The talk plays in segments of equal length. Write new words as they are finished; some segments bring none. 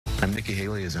And Nikki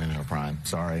Haley isn't in her prime.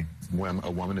 Sorry. When a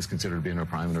woman is considered to be in her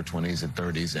prime in her 20s and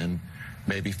 30s and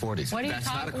maybe 40s. What are you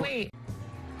talking? Wait.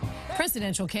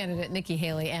 Presidential candidate Nikki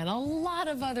Haley and a lot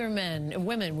of other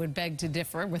women would beg to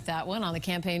differ with that one on the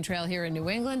campaign trail here in New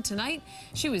England. Tonight,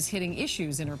 she was hitting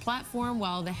issues in her platform,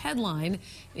 while the headline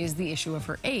is the issue of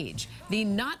her age. The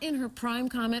not in her prime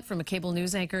comment from a cable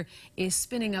news anchor is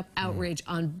spinning up outrage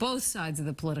on both sides of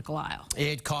the political aisle.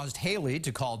 It caused Haley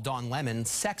to call Don Lemon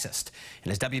sexist.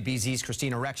 And as WBZ's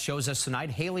Kristina shows us tonight,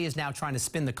 Haley is now trying to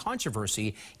spin the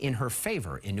controversy in her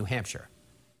favor in New Hampshire.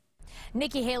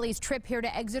 Nikki Haley's trip here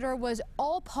to Exeter was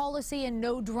all policy and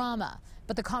no drama.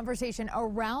 But the conversation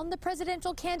around the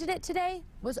presidential candidate today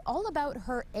was all about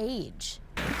her age.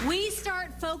 We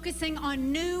start focusing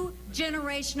on new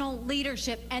generational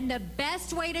leadership, and the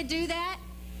best way to do that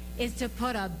is to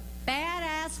put a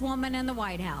badass woman in the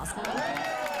White House.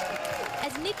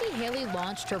 As Nikki Haley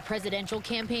launched her presidential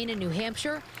campaign in New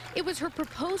Hampshire, it was her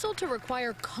proposal to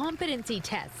require competency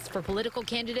tests for political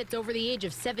candidates over the age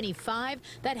of 75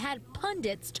 that had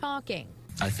pundits talking.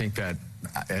 I think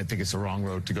it's the wrong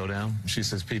road to go down. She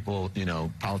says people,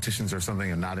 politicians or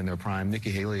something are not in their prime.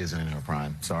 Nikki Haley isn't in her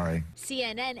prime. Sorry.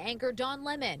 CNN anchor Don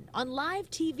Lemon on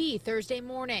live TV Thursday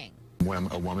morning. When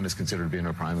a woman is considered to be in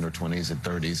her prime in her 20s and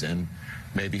 30s and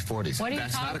maybe 40s. What are you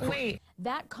talking? Wait.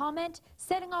 That comment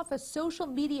setting off a social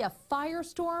media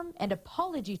firestorm and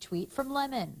apology tweet from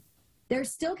Lemon. There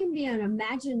still can be an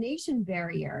imagination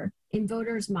barrier in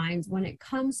voters' minds when it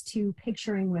comes to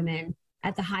picturing women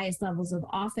at the highest levels of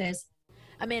office.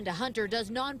 Amanda Hunter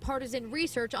does nonpartisan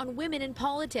research on women in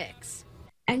politics.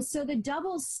 And so the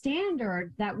double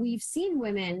standard that we've seen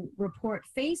women report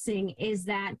facing is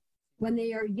that when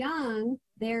they are young,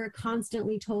 they're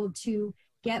constantly told to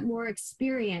get more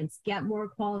experience, get more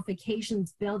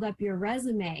qualifications, build up your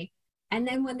resume. And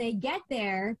then when they get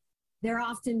there, they're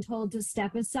often told to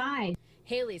step aside.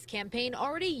 Haley's campaign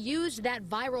already used that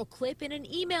viral clip in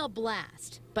an email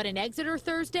blast. But in Exeter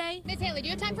Thursday... Ms. Haley, do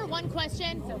you have time for one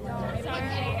question?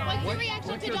 What's your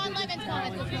reaction to Don Lemon's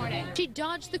comments this morning? She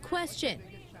dodged the question.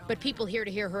 But people here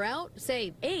to hear her out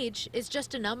say age is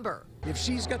just a number. If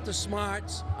she's got the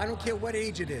smarts, I don't care what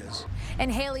age it is. And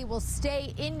Haley will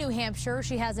stay in New Hampshire.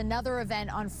 She has another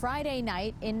event on Friday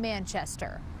night in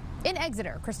Manchester. In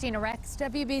Exeter, Kristina Rex,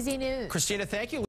 WBZ News. Kristina, thank you.